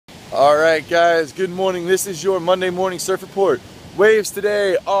All right, guys, good morning. This is your Monday morning surf report. Waves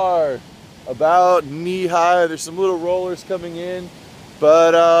today are about knee high. There's some little rollers coming in,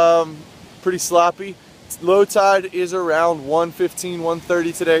 but pretty sloppy. Low tide is around 115,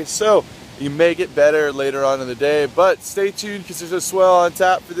 130 today, so you may get better later on in the day, but stay tuned because there's a swell on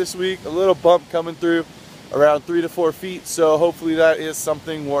tap for this week, a little bump coming through around 3 to 4 feet, so hopefully that is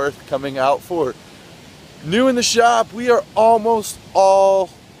something worth coming out for. New in the shop, we are almost all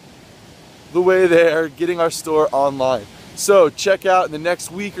the way there, getting our store online. So check out in the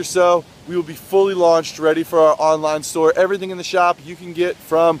next week or so, we will be fully launched, ready for our online store. Everything in the shop you can get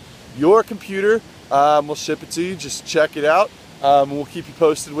from your computer. We'll ship it to you, just check it out. We'll keep you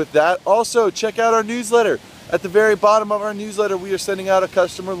posted with that. Also, check out our newsletter. At the very bottom of our newsletter, we are sending out a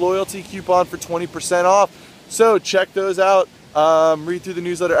customer loyalty coupon for 20% off. So check those out. Read through the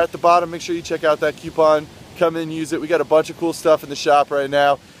newsletter at the bottom. Make sure you check out that coupon. Come in and use it. We got a bunch of cool stuff in the shop right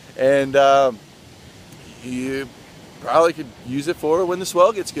now. And you probably could use it for when the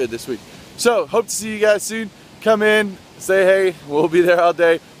swell gets good this week. So hope to see you guys soon. Come in, say hey. We'll be there all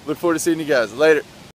day. Look forward to seeing you guys later.